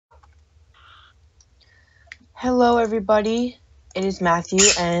Hello, everybody. It is Matthew,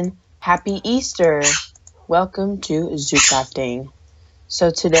 and happy Easter. Welcome to Zoo Crafting. So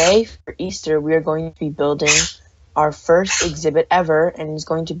today, for Easter, we are going to be building our first exhibit ever, and it's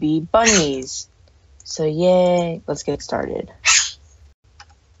going to be bunnies. So yay, let's get started.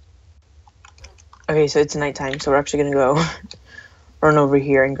 Okay, so it's nighttime, so we're actually going to go run over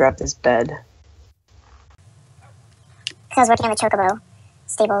here and grab this bed. Because I was working on the Chocobo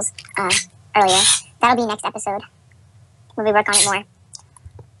stables earlier. That'll be next episode when we work on it more.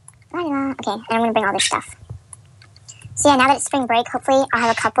 Okay, and I'm going to bring all this stuff. So yeah, now that it's spring break, hopefully I'll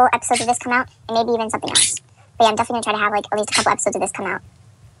have a couple episodes of this come out, and maybe even something else. But yeah, I'm definitely going to try to have at least a couple episodes of this come out.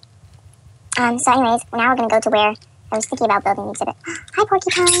 So anyways, now we're going to go to where I was thinking about building the exhibit. Hi,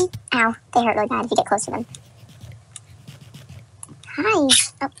 Porcupine! Ow, they hurt really bad if you get close to them. Hi!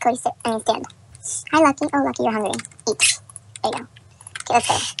 Oh, Cody, sit. Stand. Hi, Lucky. Oh, Lucky, you're hungry. Eat. There you go.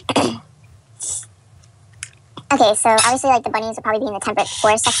 Okay, let's go. Okay, so obviously, the bunnies will probably be in the temperate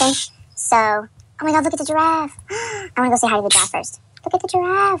forest section. So, oh my god, look at the giraffe. I want to go say hi to the giraffe first. Look at the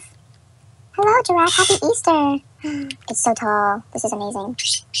giraffe. Hello, giraffe. Happy Easter. It's so tall. This is amazing.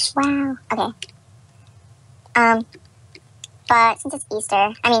 Wow. Okay. But since it's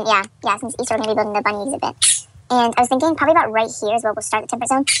Easter, since Easter, we're going to be building the bunny exhibit. And I was thinking probably about right here is where we'll start the temperate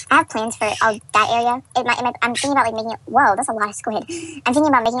zone. I have plans for that area. I'm thinking about making it, whoa, that's a lot of squid. I'm thinking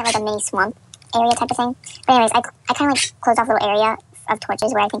about making it like a mini swamp area type of thing. But anyways, I kind of closed off a little area of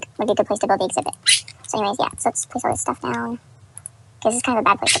torches where I think would be a good place to build the exhibit. So anyways, yeah, so let's place all this stuff down. Because this is kind of a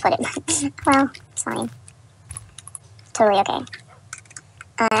bad place to put it. Well, it's fine. Totally okay.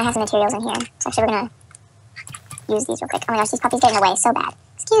 I have some materials in here. So actually we're going to use these real quick. Oh my gosh, these puppies get in the way so bad.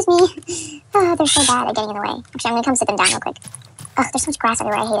 Excuse me. Oh, they're so bad at getting in the way. Actually, I'm going to come sit them down real quick. Oh, there's so much grass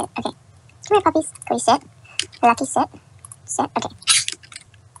everywhere. I hate it. Okay. Come here, puppies. Cody, sit. Lucky, sit. Sit. Okay.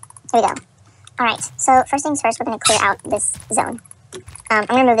 Here we go. Alright, so first things first, we're going to clear out this zone. I'm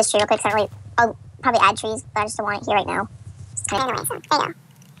going to move this tree real quick. I'll probably add trees, but I just don't want it here right now. Just kind of in the way, so there you go.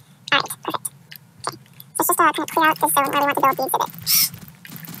 Alright, perfect. Okay. So it's just kind of clear out this zone where we want to build the exhibit.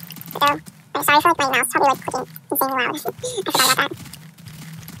 There we go. I'm sorry for my mouse probably clicking insanely loud. I forgot about that.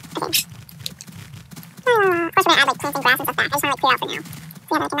 Okay. Of course, we're going to add plants and grass and stuff like that. I just want to clear out for now.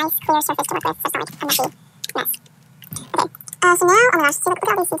 So we have a nice clear surface to work with, so it's not a messy mess. Okay. So now, oh my gosh, see, look at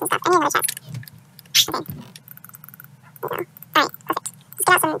all these seeds and stuff. I need another chest. Okay. There we go. Alright, perfect. Let's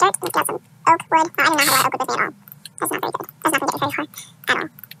get out some dirt. Let's get out some oak wood. Oh, I did not have a lot of oak wood with me at all. That's not very good. That's not going to get me very far at all.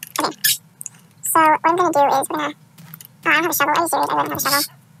 Okay. So what I'm going to do is we're going to... Oh, I don't have a shovel. Are you serious? I really don't have a shovel.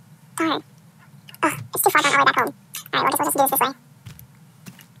 Darn. Oh, it's too far down all the way back home. Alright, we'll just do this way.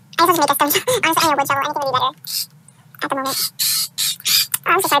 I just make a stone. Honestly, I need a wood shovel. Anything would be better at the moment. Oh,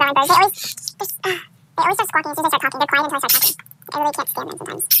 I'm so sorry about my birds. They always start squawking as soon as I start talking. They're quiet until I start talking. I really can't stand them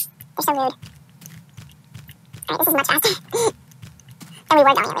sometimes. They're so rude. Alright, this is much faster than we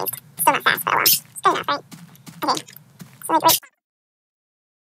were going, at least. Still not fast, but well. It's good enough, right? Okay. So, wait.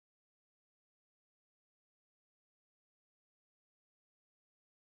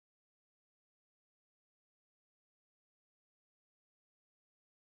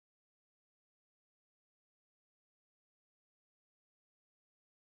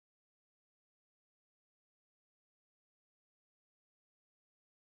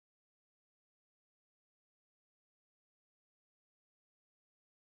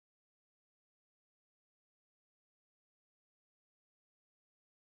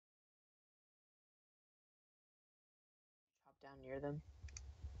 Down near them.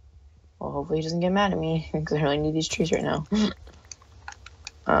 Well, hopefully he doesn't get mad at me, because I really need these trees right now.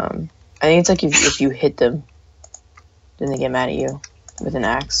 I think it's like if you hit them, then they get mad at you with an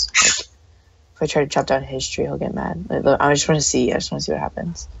axe. Like, if I try to chop down his tree, he'll get mad. I just want to see what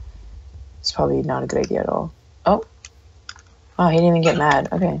happens. It's probably not a good idea at all. Oh, he didn't even get mad.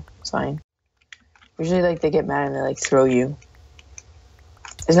 Okay, it's fine. Usually, they get mad and they throw you.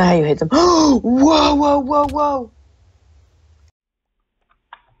 Isn't that how you hit them? Whoa, whoa, whoa, whoa!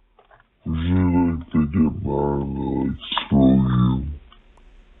 Usually, they get mad and throw you.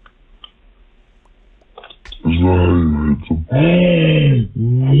 Isn't that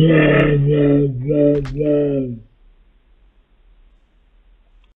how you hit them?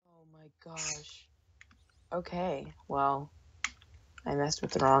 Oh my gosh. Okay, well, I messed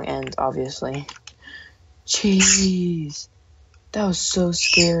with the wrong end, obviously. Jeez, that was so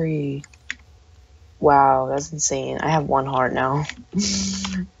scary. Wow, that's insane. I have 1 heart now.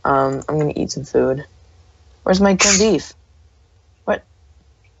 I'm gonna eat some food. Where's my corned beef? What?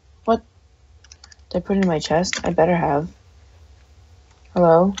 Did I put it in my chest? I better have.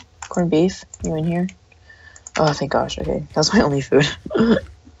 Hello? Corned beef? You in here? Oh, thank gosh. Okay, that's my only food.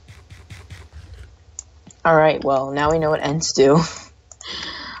 Alright, well, now we know what ants do.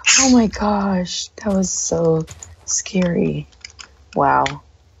 Oh my gosh, that was so scary. Wow.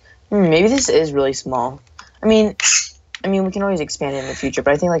 Maybe this is really small. I mean, we can always expand it in the future,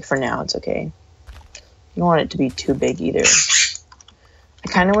 but I think, like, for now, it's okay. You don't want it to be too big, either. I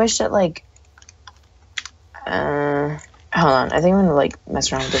kind of wish that, like... hold on. I think I'm gonna, like,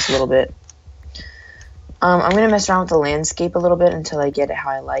 mess around with this a little bit. I'm gonna mess around with the landscape a little bit until I get it how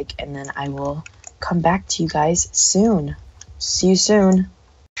I like, and then I will come back to you guys soon. See you soon.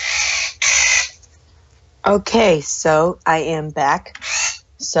 Okay, so I am back.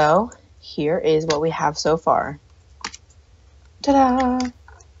 So, here is what we have so far. Ta-da!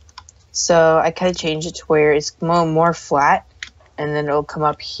 So, I kind of changed it to where it's more flat, and then it'll come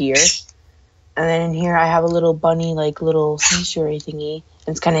up here. And then in here I have a little bunny, like, little sanctuary thingy,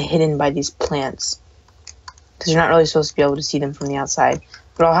 and it's kind of hidden by these plants. Because you're not really supposed to be able to see them from the outside.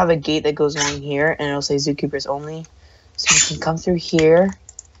 But I'll have a gate that goes along here, and it'll say zookeepers only. So you can come through here.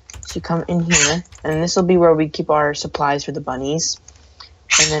 So you come in here, and this will be where we keep our supplies for the bunnies.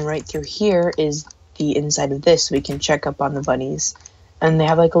 And then right through here is the inside of this, so we can check up on the bunnies. And they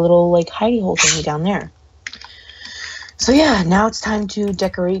have like a little like hidey hole thingy down there. So yeah, now it's time to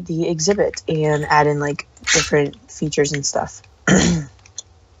decorate the exhibit and add in like different features and stuff.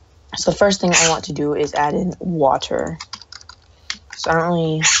 So the first thing I want to do is add in water. So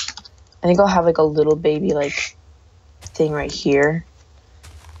I think I'll have like a little baby like thing right here.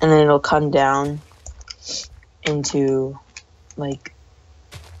 And then it'll come down into a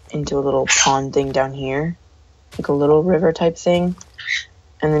little pond thing down here. Like a little river type thing.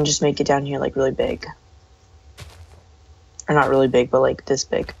 And then just make it down here like really big. Or not really big, but like this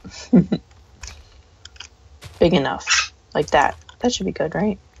big. Big enough. Like that. That should be good,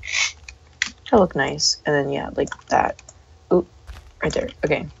 right? That'll look nice. And then yeah, like that. Oop. Right there.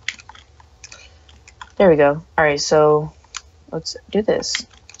 Okay. There we go. Alright, so let's do this.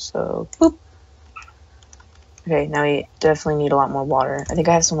 So, boop. Okay, now we definitely need a lot more water. I think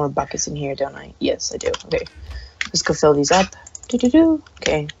I have some more buckets in here, don't I? Yes, I do. Okay. Let's go fill these up. Do-do-do.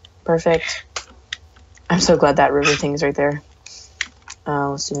 Okay, perfect. I'm so glad that river thing's right there.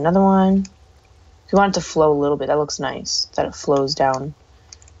 Let's do another one. We want it to flow a little bit. That looks nice. That it flows down.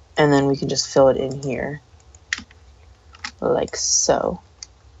 And then we can just fill it in here. Like so.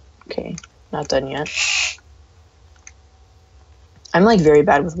 Okay, not done yet. I'm like very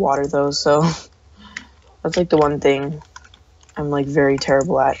bad with water though, so that's like the one thing I'm like very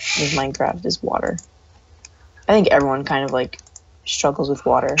terrible at with Minecraft is water. I think everyone kind of like struggles with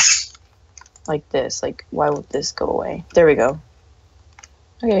water. Like this, like why won't this go away? There we go.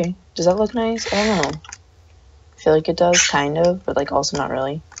 Okay, does that look nice? I don't know. I feel like it does, kind of, but like also not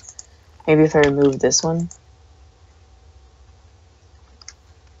really. Maybe if I remove this one.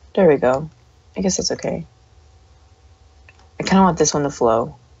 There we go. I guess that's okay. I kind of want this one to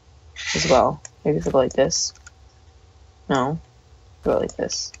flow as well. Maybe if I go like this. No. Go like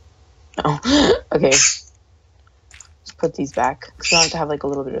this. No. Okay. Let's put these back. Because we want it to have like a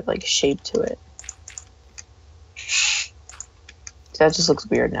little bit of like shape to it. That just looks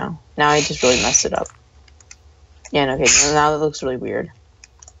weird now. Now I just really messed it up. Yeah, no, okay. Now that looks really weird.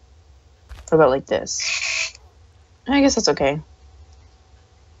 What about like this? I guess that's okay.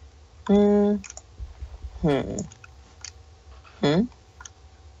 So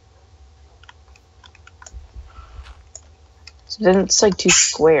then it's like too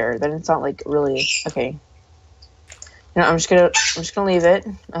square. Then it's not like really okay. You know, I'm just gonna leave it.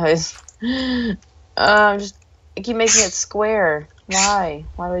 I keep making it square. Why?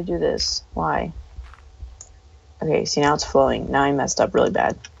 Why do I do this? Why? Okay, see now it's flowing. Now I messed up really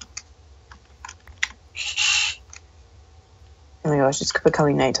bad. Oh my gosh, it's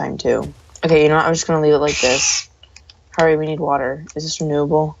becoming nighttime too. Okay, you know what? I'm just gonna leave it like this. Hurry, we need water. Is this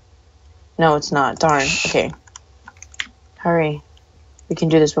renewable? No, it's not. Darn. Okay. Hurry. We can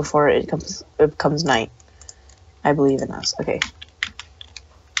do this before it becomes night. I believe in us. Okay.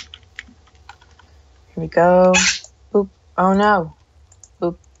 Here we go. Boop. Oh no.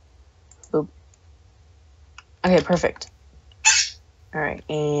 Boop. Boop. Okay, perfect. Alright,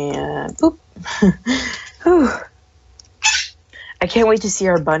 and boop. Whew. I can't wait to see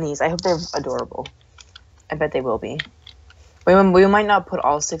our bunnies. I hope they're adorable. I bet they will be. We might not put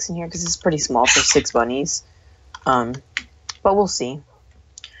all 6 in here because it's pretty small for 6 bunnies. But we'll see.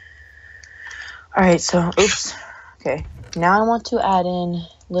 Alright, so, oops. Okay. Now I want to add in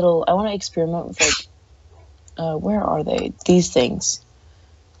I want to experiment with, like, where are they? These things.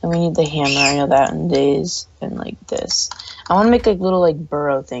 And we need the hammer, I know that, and these, and, like, this. I want to make, like, little, like,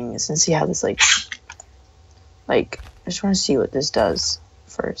 burrow things and see how this, like, I just want to see what this does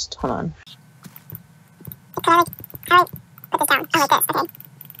first. Hold on. could I like, how do I put this down? Oh, like this, okay.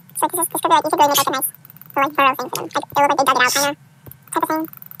 So this could be like, you could really make like a nice, like, burrow thing for them. Like, they look like they dug it out, kind of, type of thing.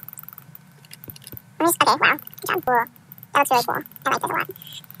 Okay, wow, good job, cool. That looks really cool. I like this a lot.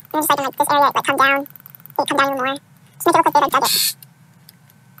 And just like in like this area, like come down, they come down even more. Just make it look like they like dug it.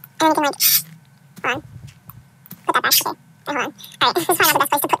 And then you can like, hold on, put that back, okay. Wait, hold on. Alright, this is probably not the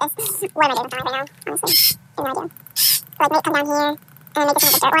best place to put this. What am I doing with my life right now, honestly? I have no idea. So like make it come down here, and then make this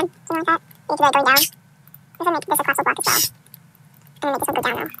one like a dirt one, something like that. You can do like going down. This will make this a crossbow block as well. And then make this one go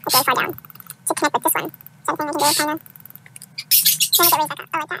down now, like very far down. To connect with this one. Same thing I can do, kind of. Then make it raise back up.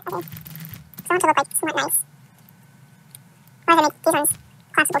 Oh, like that, okay. So I want it to look like somewhat nice. Or I can make these ones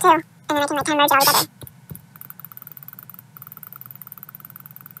collapsible too, and then I can like kind of merge it all together.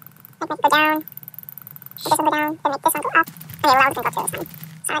 Like make it go down, make this one go down, then make this one go up. Okay, well that one's gonna go up too, this one.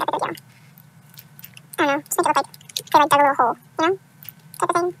 So that's a big deal. I don't know, just make it look like they like dug a little hole, you know? Type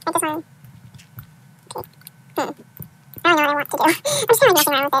of thing, like this one. Okay. I don't know what I want to do. I'm just kind of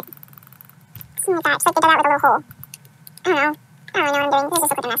messing around with it. Something like that, just like they dug out like a little hole. I don't know. I don't really know what I'm doing. This just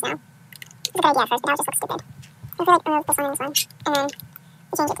looks like a mess now. It's a good idea at first, but now it just looks stupid. I feel like remove this one and this one, and then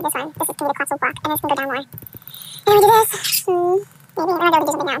we change it to this one. This is going to be the collapsible block, and this can go down more. And then we do this. Maybe I'm going to be able to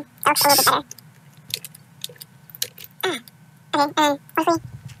do something now. That looks a little bit better. Okay, and then what if we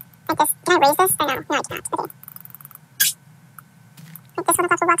like this? Can I raise this? Or no? No, I cannot. Okay. Like this one, the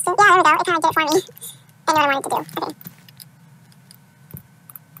collapsible blocks too. Yeah, there we go. It kind of did it for me. I knew what I wanted to do. Okay.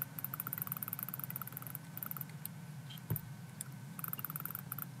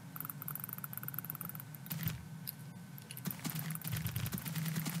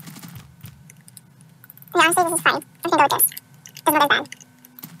 Yeah, honestly, this is fine. I'm gonna go with this. Doesn't look as bad.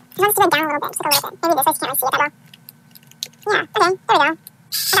 I want to do it down a little bit, just like a little bit. Maybe this way so you can't really see it that well. Yeah, okay, there we go. I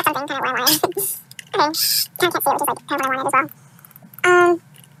got something, kind of what I wanted. Okay, kind of can't see it, which is like kind of what I wanted as well.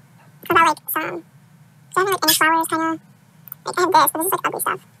 How about like some, do I have like any flowers, kind of? Like I have this, but this is like ugly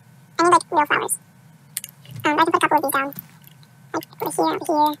stuff. I need like real flowers. I can put a couple of these down. Like over here,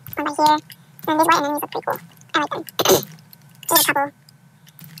 one by here. And then these white anemones look pretty cool. I like them. Just a couple.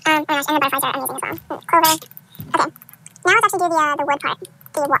 Oh my gosh, and the butterflies are amazing as well. Clover. Okay. Now let's actually do the wood part.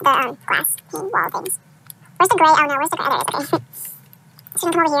 The glass pane wall things. Where's the gray? Oh no, where's the gray? Oh, there it is. Okay. So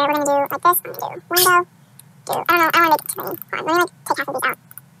we're gonna come over here. We're gonna do like this. I'm gonna do window. I don't know. I don't want to make it too many. Hold on. Let me like take half of these out.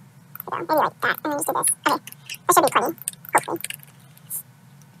 There we go. Maybe like that. And then just do this. Okay. That should be plenty. Hopefully.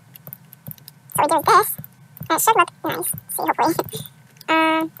 So we do this. And it should look nice. Let's see, hopefully.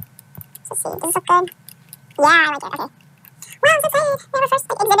 Let's see. Does this look good? Yeah, I like it. Okay. Wow, I'm so excited! We have our first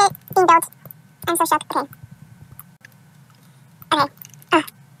like, exhibit being built. I'm so shocked. Okay. Okay.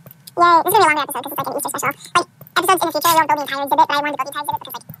 Yay. This is going to be a longer episode because it's like an Easter special. Like, episodes in the future, we won't build the entire exhibit, but I wanted to build the entire exhibit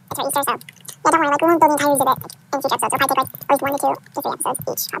because, like, it's for Easter, so. Yeah, don't worry, like, we won't build the entire exhibit like, in future episodes. It'll probably take, like, at least 1 to 2 to 3 episodes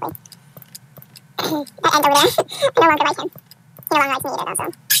each, probably. That end over there. I no longer like him. He no longer likes me either, though, so.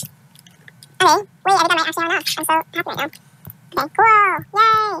 Okay. Wait, I think I might actually have enough. I'm so happy right now. Okay, cool.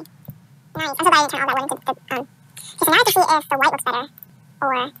 Yay! Nice. I'm so glad I didn't turn all that wood into the, Okay, so now I have to see if the white looks better.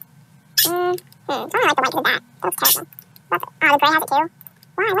 Or, I don't really like the white because of that. That looks terrible. The gray has it too.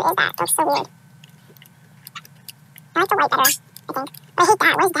 Why? What is that? That looks so weird. I like the white better, I think. But I hate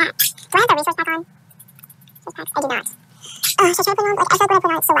that. What is that? Do I have the resource pack on? Resource packs? I do not. Should I try putting on? Like, I feel like when I put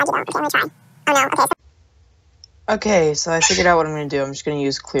it on, it's so laggy though. Okay, I'm gonna try. Oh no, okay. Okay, so I figured out what I'm going to do. I'm just going to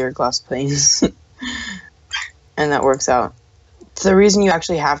use clear glass planes. And that works out. The reason you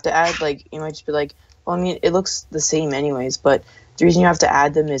actually have to add, like, you might just be like, well, I mean, it looks the same anyways, but the reason you have to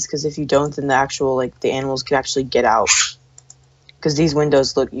add them is because if you don't, then the actual, like, the animals could actually get out. Because these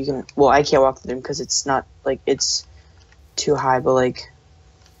windows look, you can, well, I can't walk through them because it's not, like, it's too high, but, like,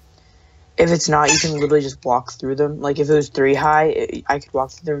 if it's not, you can literally just walk through them. Like, if it was 3 high, I could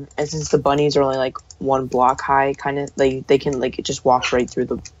walk through them. And since the bunnies are only, like, 1 block high, kind of, like, they can, like, just walk right through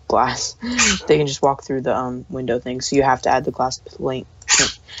the glass. They can just walk through the, window thing, so you have to add the glass plane.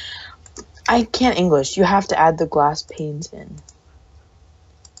 I can't English. You have to add the glass panes in.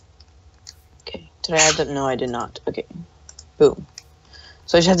 Okay. Did I add them? No, I did not. Okay. Boom.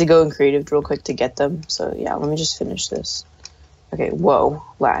 So I just have to go in creative real quick to get them. So yeah, let me just finish this. Okay. Whoa.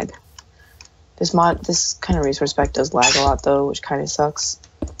 Lag. This kind of resource pack does lag a lot though, which kind of sucks.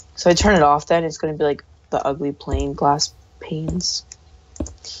 So I turn it off then. It's going to be like the ugly plain glass panes.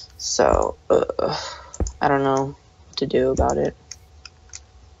 So, I don't know what to do about it.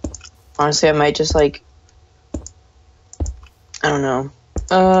 Honestly, I might just, like, I don't know.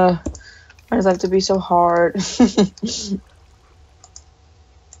 Why does that have to be so hard? It's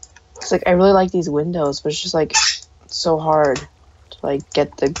like, I really like these windows, but it's just, like, so hard to, like,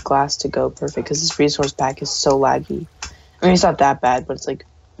 get the glass to go perfect, because this resource pack is so laggy. I mean, it's not that bad, but it's, like,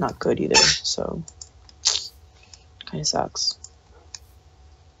 not good either, so. Kind of sucks.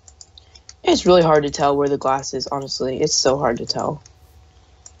 It's really hard to tell where the glass is, honestly. It's so hard to tell.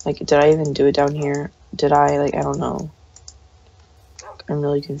 Like, did I even do it down here? Did I? Like, I don't know. I'm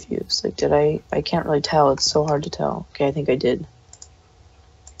really confused. Like, did I? I can't really tell. It's so hard to tell. Okay, I think I did.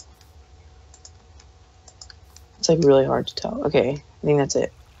 It's, like, really hard to tell. Okay, I think that's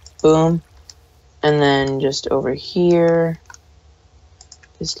it. Boom. And then just over here,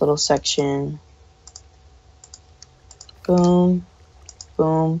 this little section. Boom.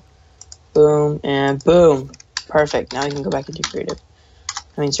 Boom. Boom. And boom. Perfect. Now we can go back into creative.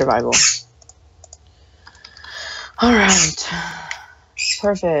 I mean, survival. Alright.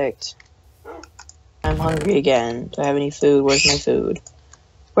 Perfect. I'm hungry again. Do I have any food? Where's my food?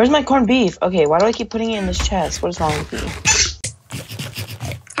 Where's my corned beef? Okay, why do I keep putting it in this chest? What is wrong with me?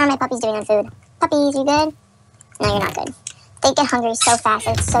 How are my puppies doing on food? Puppies, you good? No, you're not good. They get hungry so fast.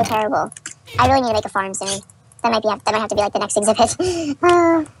 It's so terrible. I really need to make a farm soon. That might have to be like the next exhibit.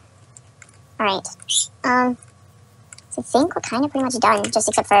 Alright. So I think we're kind of pretty much done, just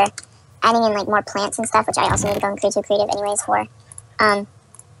except for adding in like more plants and stuff, which I also need to go and creative anyways for. Yeah,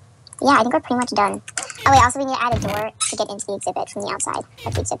 I think we're pretty much done. Oh wait, also we need to add a door to get into the exhibit from the outside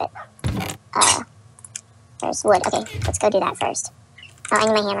of the exhibit. There's wood. Okay, let's go do that first. Oh, I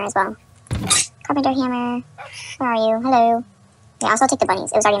need my hammer as well. Carpenter hammer. Where are you? Hello. Okay, also I'll take the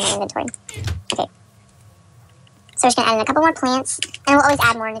bunnies. It was already in my inventory. Okay. So we're just gonna add in a couple more plants, and we'll always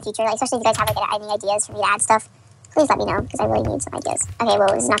add more in the future. Like, especially if you guys have like any ideas for me to add stuff, please let me know, because I really need some ideas. Okay,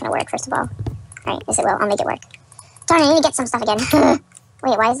 well, this is not gonna work, first of all. Alright, yes it will. I'll make it work. Darn, I need to get some stuff again.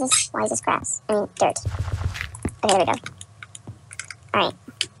 Wait, why is this grass? I mean, dirt. Okay, there we go. Alright.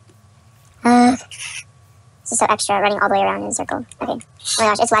 This is so extra, running all the way around in a circle. Okay. Oh my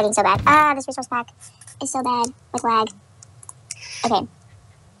gosh, it's lagging so bad. Ah, this resource pack is so bad with lag. Okay.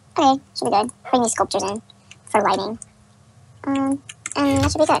 Okay, should be good. Bring these sculptures in for lighting. And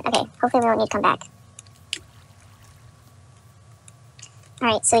that should be good. Okay, hopefully we won't need to come back.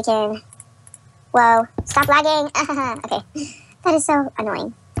 Alright, so we can... Whoa, stop lagging! Okay, that is so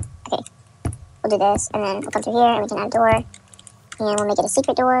annoying. Okay, we'll do this, and then we'll come through here, and we can add a door. And we'll make it a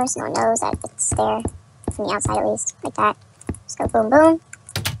secret door, so no one knows that it's there. From the outside, at least, like that. Just go boom, boom.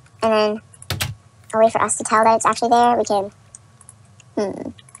 And then, a way for us to tell that it's actually there, we can...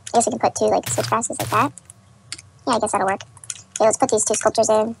 I guess we can put two, like, switch grasses like that. Yeah, I guess that'll work. Okay, let's put these two sculptures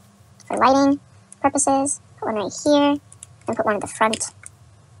in for lighting purposes. Put one right here, and put one at the front.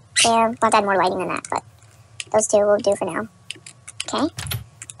 There. We'll have to add more lighting than that, but those two will do for now. Okay,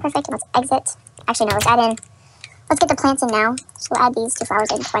 perfect. Let's exit. Actually, no, let's add in. Let's get the plants in now. So we'll add these two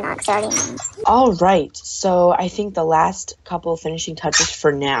flowers in. Why not? Because they're already in. Alright, so I think the last couple finishing touches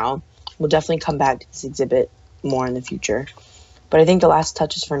for now, we'll definitely come back to this exhibit more in the future. But I think the last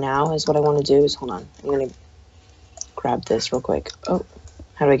touches for now is what I want to do is, hold on, I'm going to grab this real quick. Oh,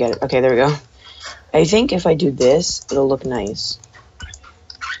 how do I get it? Okay, there we go. I think if I do this, it'll look nice.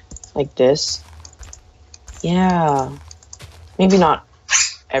 Like this. Yeah. Maybe not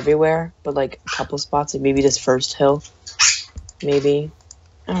everywhere, but like a couple spots. Like maybe this first hill. Maybe.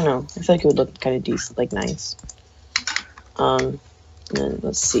 I don't know. I feel like it would look kind of decent, like nice. And then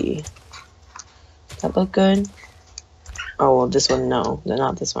let's see. Does that look good? Oh, well, this one, no.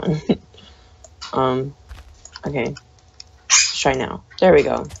 Not this one. Okay. Let's try now. There we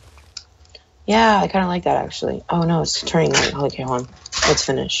go. Yeah, I kind of like that, actually. Oh, no, it's turning white. Okay, hold on. Let's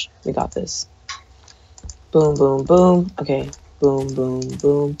finish. We got this. Boom, boom, boom. Okay. Boom, boom,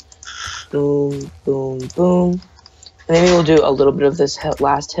 boom. Boom, boom, boom. And maybe we'll do a little bit of this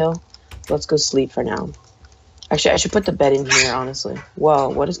last hill. Let's go sleep for now. Actually, I should put the bed in here, honestly. Whoa,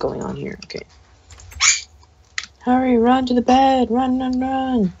 what is going on here? Okay. Hurry, run to the bed. Run, run,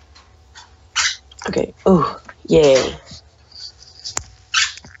 run. Okay. Oh, yay.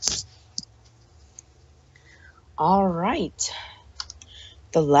 All right.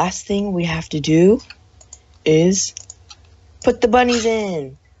 The last thing we have to do is put the bunnies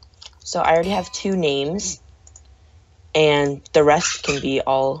in. So I already have 2 names. And the rest can be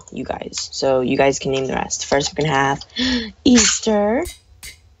all you guys. So you guys can name the rest. First, we're going to have Easter.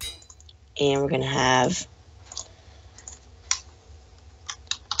 And we're going to have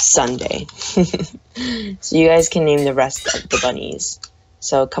Sunday. So you guys can name the rest of the bunnies.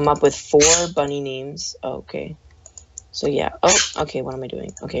 So come up with 4 bunny names. Oh, okay. So yeah. Oh, okay. What am I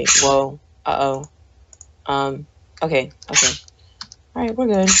doing? Okay. Whoa. Uh-oh. Okay. Okay. All right. We're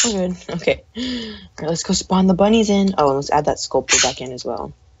good. We're good. Okay. All right. Let's go spawn the bunnies in. Oh, and let's add that sculpture back in as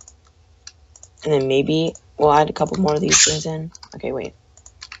well. And then maybe we'll add a couple more of these things in. Okay. Wait.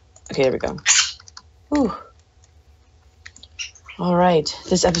 Okay. There we go. Whew. All right.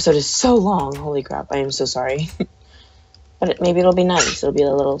 This episode is so long. Holy crap. I am so sorry. But maybe it'll be nice. It'll be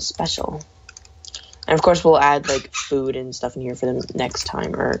a little special. And of course, we'll add like food and stuff in here for them next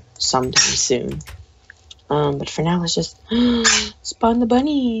time or sometime soon. But for now, let's just spawn the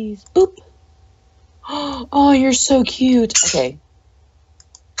bunnies. Boop. Oh, you're so cute. Okay.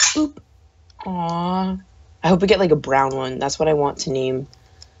 Boop. Aww. I hope we get like a brown one. That's what I want to name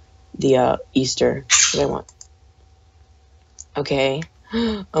the Easter. That's what I want. Okay.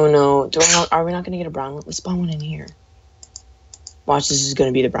 Oh no. Are we not gonna get a brown one? Let's spawn one in here. Watch, this is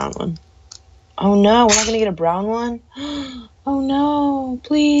gonna be the brown one. Oh no, we're not gonna get a brown one? Oh no,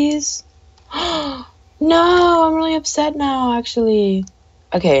 please. No, I'm really upset now, actually.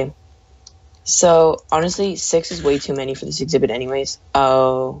 Okay. So, honestly, 6 is way too many for this exhibit anyways.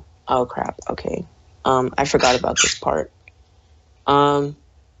 Oh crap, okay. I forgot about this part.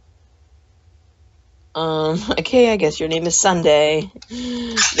 Okay, I guess your name is Sunday.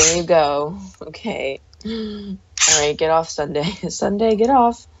 There you go. Okay. Alright, get off, Sunday. Sunday, get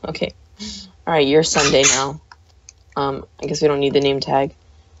off. Okay. Alright, you're Sunday now. I guess we don't need the name tag.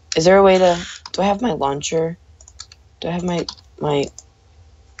 Is there a way to... Do I have my launcher? Do I have my...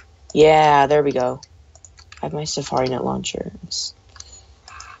 Yeah, there we go. I have my SafariNet launcher.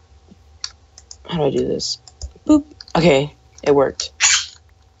 How do I do this? Boop. Okay, it worked.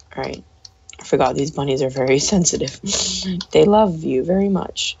 Alright. I forgot these bunnies are very sensitive. They love you very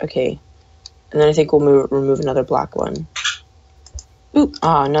much. Okay. And then I think we'll remove another black one. Boop.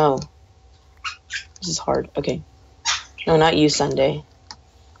 Ah, no. This is hard. Okay. No, not you, Sunday.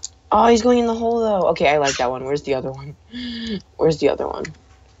 Oh, he's going in the hole, though. Okay, I like that one. Where's the other one? Where's the other one?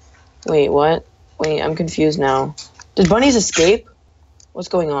 Wait, what? Wait, I'm confused now. Did bunnies escape? What's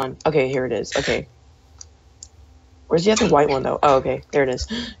going on? Okay, here it is. Okay. Where's the other white one, though? Oh, okay. There it is.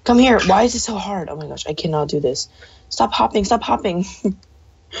 Come here. Why is it so hard? Oh, my gosh. I cannot do this. Stop hopping. Stop hopping.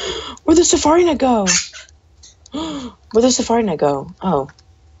 Where'd the SafariNet go? Where'd the SafariNet go? Oh.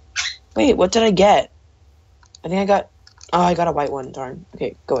 Wait, what did I get? I think I got... Oh, I got a white one. Darn.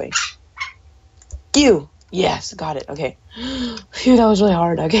 Okay, go away. You! Yes, got it. Okay. Phew, that was really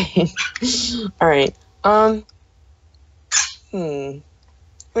hard. Okay. Alright. I mean,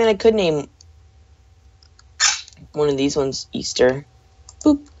 I could name one of these ones Easter.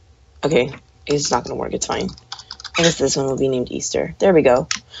 Boop. Okay. It's not gonna work. It's fine. I guess this one will be named Easter. There we go.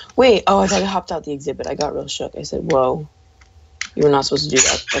 Wait. Oh, I thought I hopped out the exhibit. I got real shook. I said, whoa. You were not supposed to do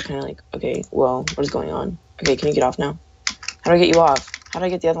that. That kind of like, okay, whoa. What is going on? Okay, can you get off now? How do I get you off? How do I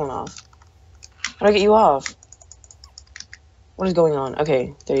get the other one off? How do I get you off? What is going on?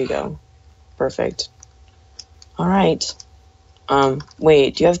 Okay, there you go. Perfect. Alright.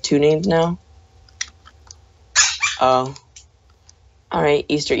 Wait, do you have 2 names now? Oh. Alright,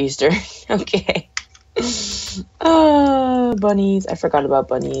 Easter. Okay. Bunnies. I forgot about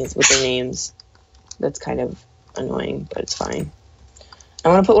bunnies with their names. That's kind of annoying, but it's fine. I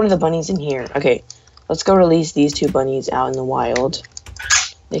want to put one of the bunnies in here. Okay, let's go release these 2 bunnies out in the wild.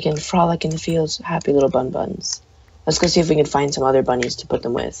 They can frolic in the fields, happy little buns. Let's go see if we can find some other bunnies to put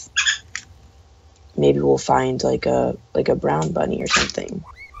them with. Maybe we'll find like a brown bunny or something.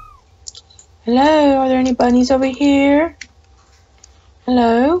 Hello, are there any bunnies over here?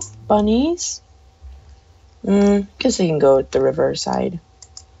 Hello, bunnies? Guess they can go at the riverside.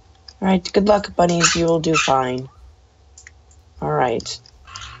 Alright, good luck, bunnies. You will do fine. Alright.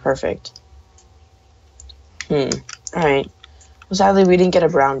 Perfect. Alright. Well, sadly, we didn't get a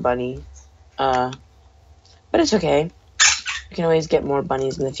brown bunny. But it's okay. We can always get more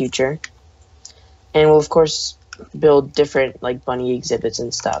bunnies in the future. And we'll, of course, build different, like, bunny exhibits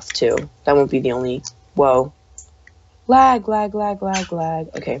and stuff, too. That won't be the only... Whoa. Lag.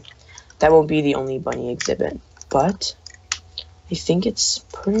 Okay. That won't be the only bunny exhibit. But I think it's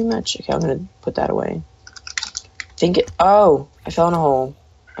pretty much... Okay, I'm going to put that away. Oh! I fell in a hole.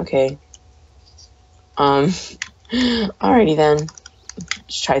 Okay. Alrighty then.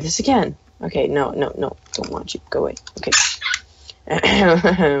 Let's try this again. Okay, no. Don't want you. Go away. Okay.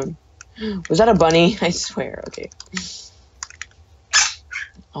 Was that a bunny? I swear. Okay.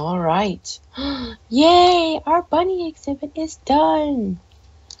 Alright. Yay! Our bunny exhibit is done!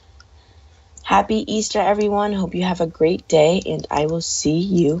 Happy Easter, everyone. Hope you have a great day, and I will see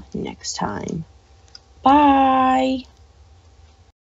you next time. Bye!